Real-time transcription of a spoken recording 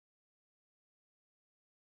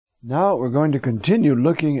Now we're going to continue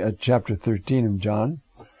looking at chapter 13 of John.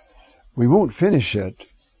 We won't finish it,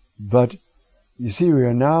 but you see we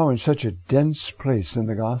are now in such a dense place in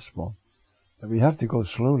the gospel that we have to go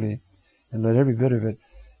slowly and let every bit of it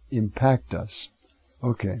impact us.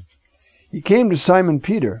 Okay. He came to Simon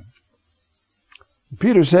Peter.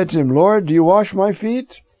 Peter said to him, "Lord, do you wash my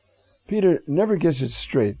feet?" Peter never gets it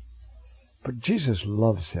straight, but Jesus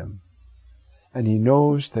loves him. And he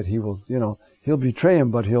knows that he will, he'll betray him,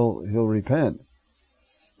 but he'll repent.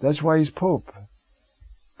 That's why he's Pope.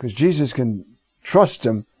 Because Jesus can trust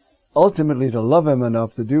him ultimately to love him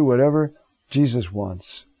enough to do whatever Jesus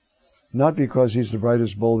wants. Not because he's the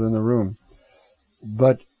brightest bulb in the room,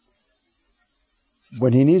 but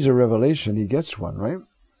when he needs a revelation, he gets one, right?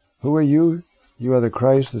 Who are you? You are the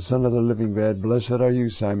Christ, the Son of the living God. Blessed are you,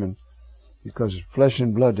 Simon, because flesh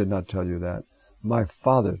and blood did not tell you that. My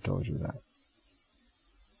Father told you that.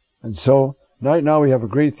 And so, right now we have a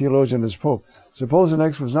great theologian as Pope. Suppose the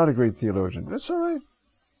next one's not a great theologian. That's all right.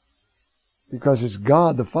 Because it's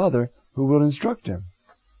God the Father who will instruct him.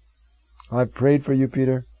 I've prayed for you,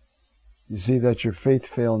 Peter. You see that your faith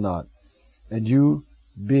fail not. And you,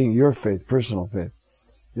 being your faith, personal faith,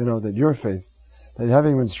 that your faith, that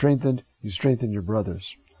having been strengthened, you strengthen your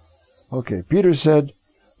brothers. Okay, Peter said,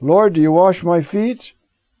 "Lord, do you wash my feet?"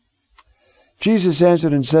 Jesus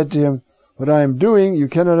answered and said to him, "What I am doing you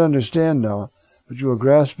cannot understand now, but you will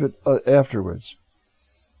grasp it afterwards."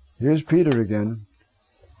 Here's Peter again.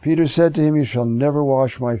 Peter said to him, "You shall never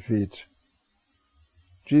wash my feet."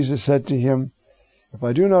 Jesus said to him, "If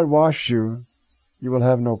I do not wash you, you will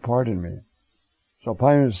have no part in me." So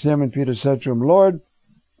Simon Peter said to him, "Lord,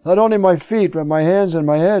 not only my feet, but my hands and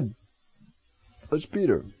my head." That's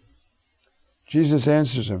Peter. Jesus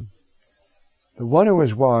answers him, "The one who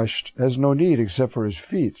is washed has no need except for his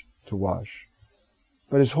feet to wash,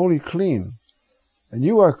 but is wholly clean. And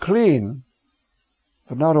you are clean,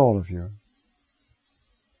 but not all of you."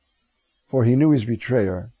 For he knew his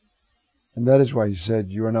betrayer, and that is why he said,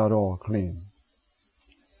 "You are not all clean."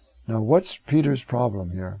 Now what's Peter's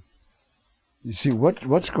problem here? You see,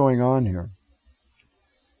 what's going on here?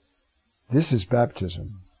 This is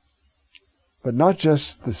baptism. But not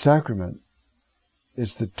just the sacrament.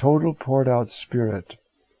 It's the total poured out Spirit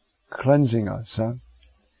cleansing us.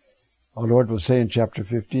 Our Lord will say in chapter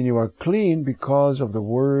 15, "You are clean because of the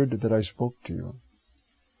word that I spoke to you."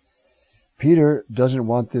 Peter doesn't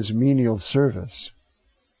want this menial service.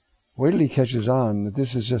 Wait till he catches on that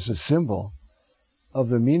this is just a symbol of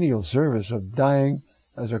the menial service of dying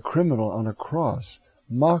as a criminal on a cross,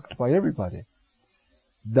 mocked by everybody.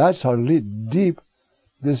 That's how deep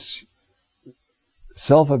this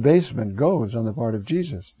self-abasement goes on the part of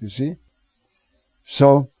Jesus, you see?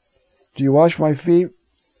 So, do you wash my feet?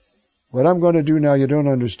 What I'm going to do now you don't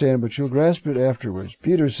understand, but you'll grasp it afterwards.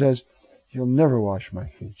 Peter says, "You'll never wash my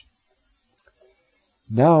feet."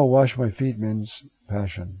 Now, wash my feet means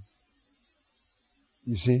passion.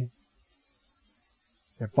 You see?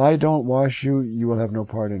 If I don't wash you, you will have no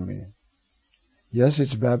part in me. Yes,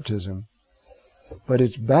 it's baptism, but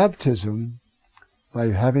it's baptism by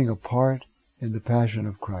having a part in the passion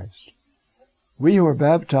of Christ. We who are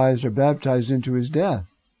baptized into his death,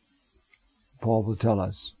 Paul will tell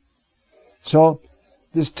us. So,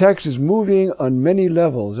 this text is moving on many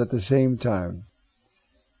levels at the same time.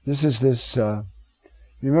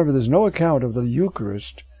 Remember, there's no account of the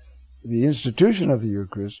Eucharist, the institution of the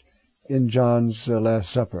Eucharist, in John's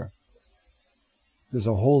Last Supper. There's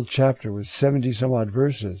a whole chapter with 70-some-odd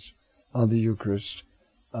verses on the Eucharist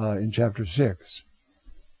in chapter 6.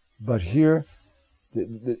 But here,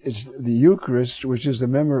 it's the Eucharist, which is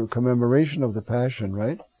the commemoration of the Passion,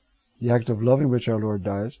 right? The act of love in which our Lord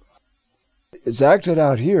dies. It's acted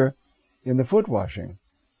out here in the foot washing.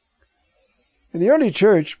 In the early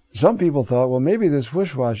church, some people thought, well, maybe this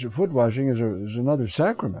foot washing is another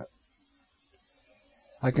sacrament.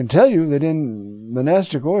 I can tell you that in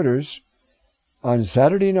monastic orders, on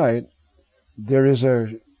Saturday night, there is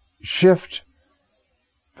a shift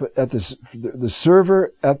at the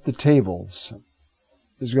server at the tables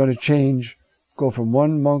is going to go from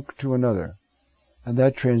one monk to another. And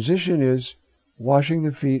that transition is washing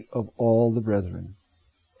the feet of all the brethren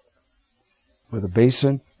with a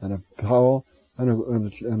basin and a towel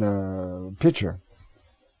and a pitcher.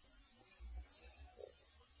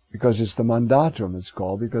 Because it's the mandatum, it's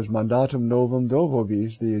called, because mandatum novum do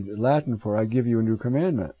vobis, the Latin for "I give you a new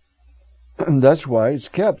commandment." That's why it's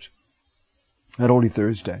kept at Holy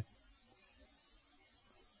Thursday.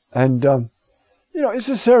 And, it's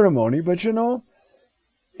a ceremony, but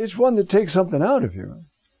it's one that takes something out of you.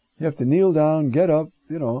 You have to kneel down, get up,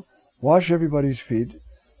 wash everybody's feet.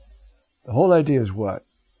 The whole idea is what?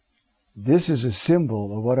 this is a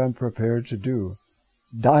symbol of what I'm prepared to do.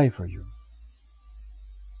 Die for you.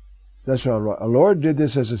 That's what our Lord did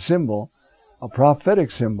this as a symbol, a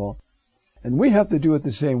prophetic symbol, and we have to do it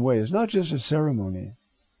the same way. It's not just a ceremony,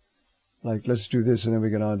 like let's do this and then we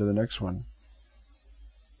get on to the next one.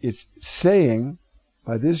 It's saying,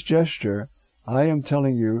 by this gesture, I am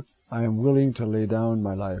telling you, I am willing to lay down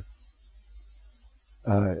my life.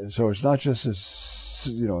 So it's not just a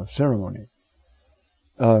ceremony.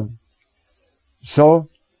 So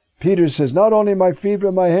Peter says, not only my feet,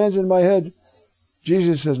 but my hands and my head.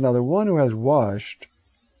 Jesus says, now the one who has washed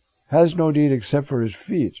has no need except for his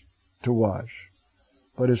feet to wash,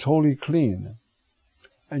 but is wholly clean.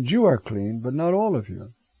 And you are clean, but not all of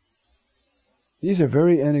you. These are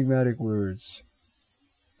very enigmatic words.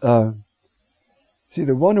 See,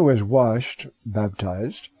 the one who has washed,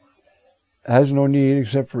 baptized, has no need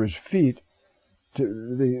except for his feet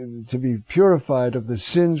to be purified of the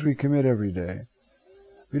sins we commit every day.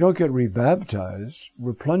 We don't get rebaptized.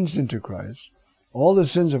 We're plunged into Christ. All the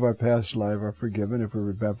sins of our past life are forgiven if we're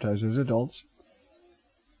rebaptized as adults.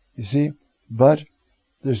 You see, but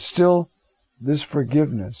there's still this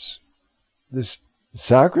forgiveness, this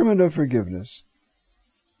sacrament of forgiveness.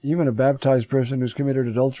 Even a baptized person who's committed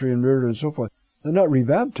adultery and murder and so forth, they're not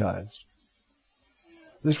rebaptized.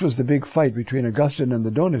 This was the big fight between Augustine and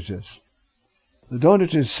the Donatists. The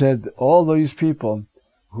Donatists said all these people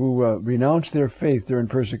who renounce their faith during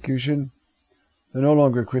persecution, they're no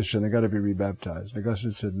longer Christian, they've got to be rebaptized.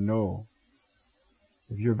 Augustine said, no.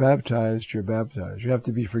 If you're baptized, you're baptized. You have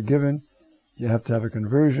to be forgiven, you have to have a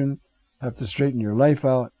conversion, have to straighten your life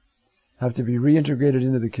out, have to be reintegrated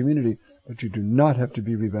into the community, but you do not have to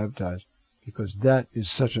be rebaptized, because that is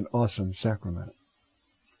such an awesome sacrament.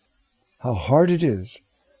 How hard it is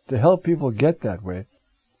to help people get that way.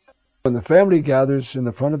 When the family gathers in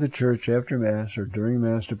the front of the church after Mass or during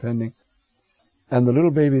Mass, depending, and the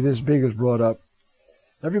little baby this big is brought up,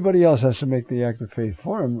 everybody else has to make the act of faith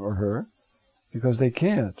for him or her, because they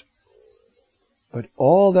can't. But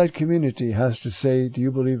all that community has to say, do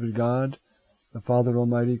you believe in God, the Father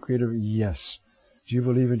Almighty, Creator? Yes. Do you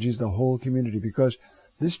believe in Jesus? The whole community. Because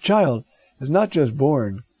this child is not just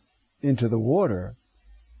born into the water,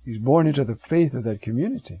 he's born into the faith of that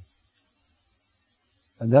community.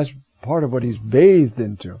 And that's part of what he's bathed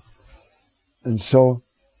into. And so,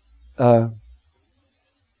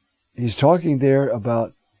 he's talking there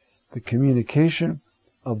about the communication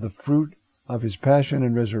of the fruit of his passion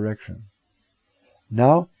and resurrection.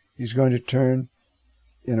 Now, he's going to turn,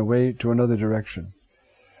 in a way, to another direction.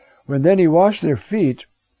 When then he washed their feet,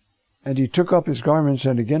 and he took up his garments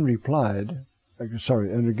and again reclined. He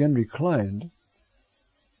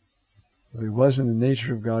was in the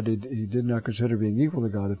nature of God. He did not consider being equal to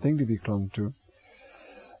God a thing to be clung to.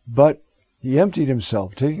 But he emptied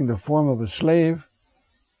himself, taking the form of a slave,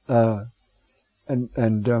 and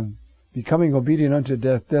becoming obedient unto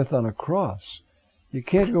death on a cross. You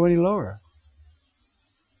can't go any lower.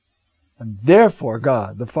 And therefore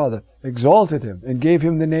God, the Father, exalted him and gave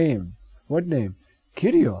him the name. What name?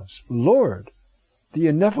 Kyrios, Lord. The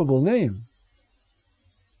ineffable name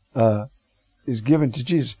is given to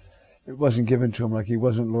Jesus. It wasn't given to him like he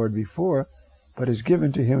wasn't Lord before, but is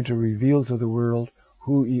given to him to reveal to the world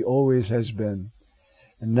who he always has been.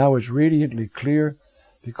 And now it's radiantly clear,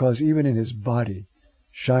 because even in his body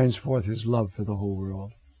shines forth his love for the whole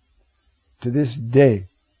world. To this day,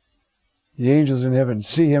 the angels in heaven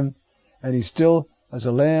see him, and he still, as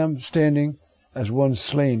a lamb standing, as one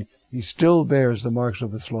slain, he still bears the marks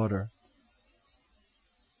of the slaughter.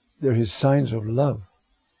 They're his signs of love.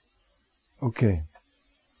 Okay.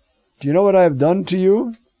 Do you know what I have done to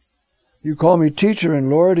you? You call me teacher and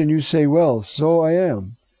Lord, and you say, well, so I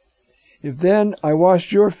am. If then I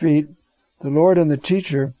washed your feet, the Lord and the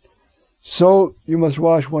teacher, so you must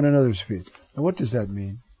wash one another's feet. Now what does that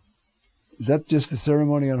mean? Is that just the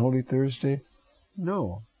ceremony on Holy Thursday?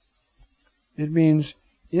 No. It means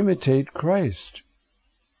imitate Christ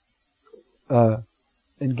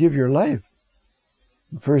and give your life.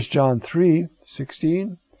 In 1 John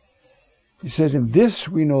 3:16, he said, in this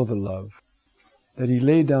we know the love, that he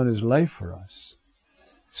laid down his life for us.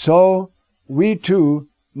 So we too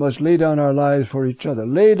must lay down our lives for each other.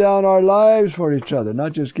 Lay down our lives for each other,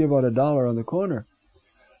 not just give out $1 on the corner.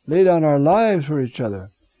 Lay down our lives for each other.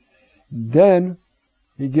 Then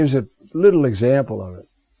he gives a little example of it.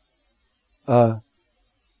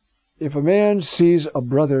 If a man sees a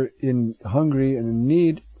brother hungry and in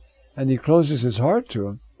need, and he closes his heart to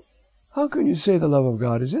him, how can you say the love of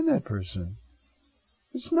God is in that person?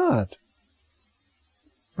 It's not.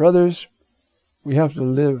 Brothers, we have to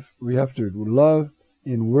love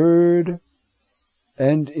in word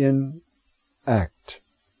and in act.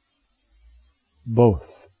 Both.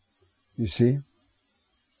 You see?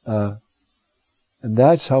 And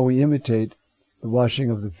that's how we imitate the washing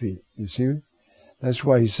of the feet. You see? That's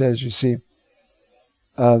why he says, you see,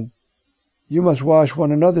 you must wash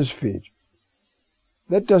one another's feet.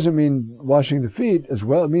 That doesn't mean washing the feet as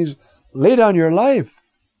well. It means lay down your life.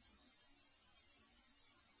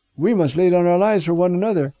 We must lay down our lives for one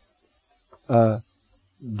another.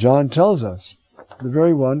 John tells us, the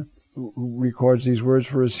very one who records these words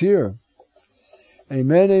for us here.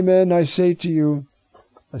 Amen, amen, I say to you,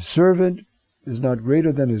 a servant is not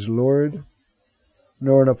greater than his Lord,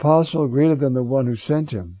 nor an apostle greater than the one who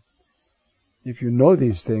sent him. If you know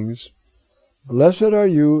these things, blessed are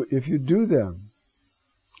you if you do them.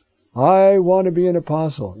 I want to be an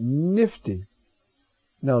apostle. Nifty.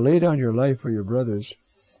 Now lay down your life for your brothers,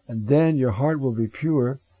 and then your heart will be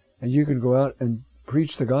pure, and you can go out and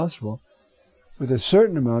preach the gospel with a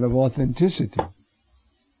certain amount of authenticity.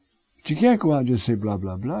 But you can't go out and just say blah,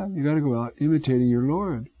 blah, blah. You got to go out imitating your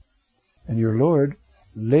Lord. And your Lord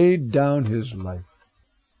laid down his life.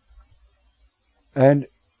 And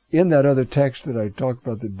in that other text that I talked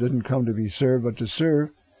about that didn't come to be served, but to serve,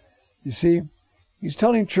 you see, he's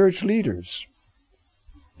telling church leaders,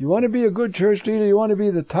 you want to be a good church leader, you want to be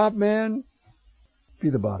the top man, be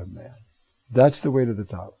the bottom man. That's the way to the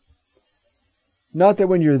top. Not that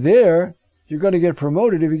when you're there, you're going to get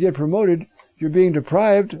promoted. If you get promoted, you're being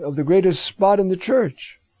deprived of the greatest spot in the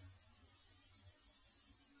church.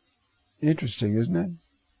 Interesting, isn't it?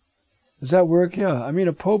 Does that work? Yeah. I mean,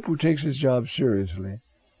 a pope who takes his job seriously,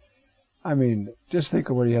 I mean, just think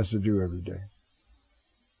of what he has to do every day.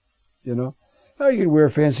 You know? Now you can wear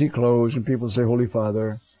fancy clothes and people say, Holy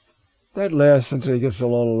Father. That lasts until he gets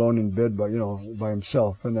all alone in bed by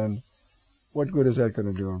himself. And then what good is that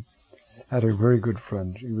going to do him? I had a very good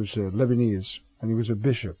friend. He was Lebanese, and he was a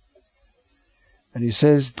bishop. And he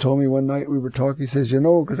told me one night we were talking, he says,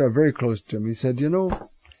 because I'm very close to him, he said,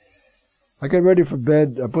 I get ready for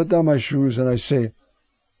bed, I put down my shoes, and I say,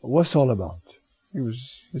 what's all about?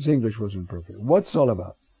 His English wasn't perfect. What's all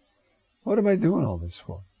about? What am I doing all this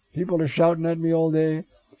for? People are shouting at me all day.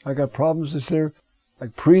 I got problems to serve.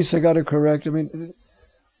 Like priests I got to correct. I mean,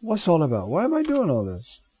 what's all about? Why am I doing all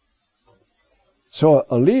this? So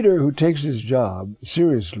a leader who takes his job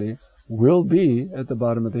seriously will be at the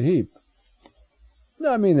bottom of the heap.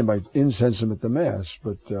 Now, I mean, they might incense him at the Mass,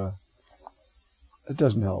 but it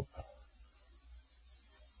doesn't help.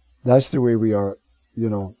 That's the way we are,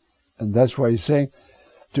 and that's why he's saying,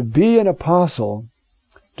 to be an apostle,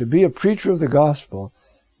 to be a preacher of the gospel,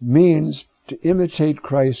 means to imitate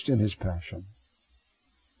Christ in his passion.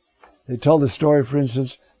 They tell the story, for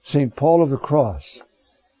instance, St. Paul of the Cross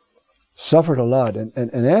suffered a lot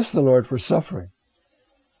and asked the Lord for suffering.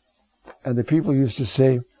 And the people used to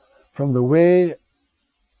say, from the way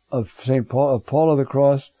of Paul of the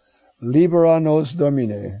Cross, libera nos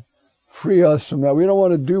Domine, free us from that. We don't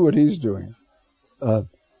want to do what he's doing.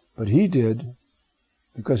 But he did,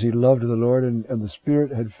 because he loved the Lord and the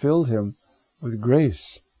Spirit had filled him with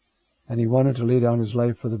grace. And he wanted to lay down his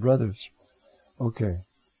life for the brothers. Okay.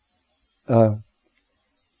 I'm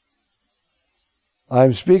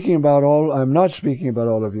not speaking about all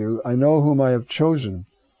of you. I know whom I have chosen.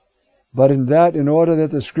 But in order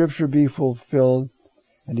that the scripture be fulfilled,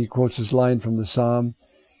 and he quotes this line from the Psalm,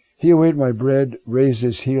 he who ate my bread raised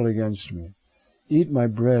his heel against me. Eat my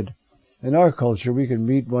bread. In our culture, we can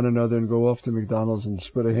meet one another and go off to McDonald's and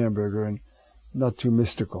split a hamburger, and not too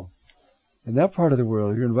mystical. In that part of the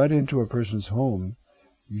world, if you're invited into a person's home,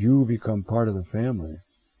 you become part of the family.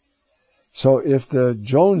 So if the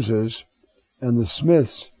Joneses and the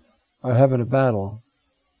Smiths are having a battle,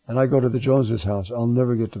 and I go to the Joneses' house, I'll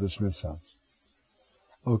never get to the Smiths' house.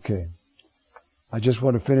 Okay. I just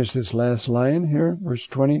want to finish this last line here, verse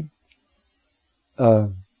 20.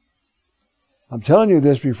 I'm telling you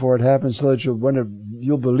this before it happens so that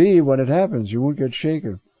you'll believe when it happens. You won't get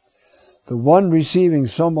shaken. The one receiving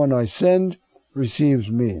someone I send receives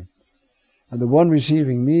me. And the one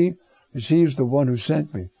receiving me receives the one who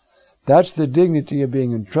sent me. That's the dignity of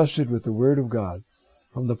being entrusted with the Word of God.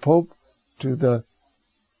 From the Pope to the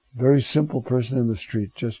very simple person in the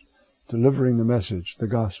street, just delivering the message, the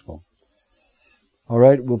gospel. All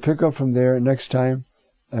right, we'll pick up from there next time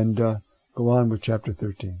and go on with chapter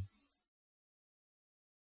 13.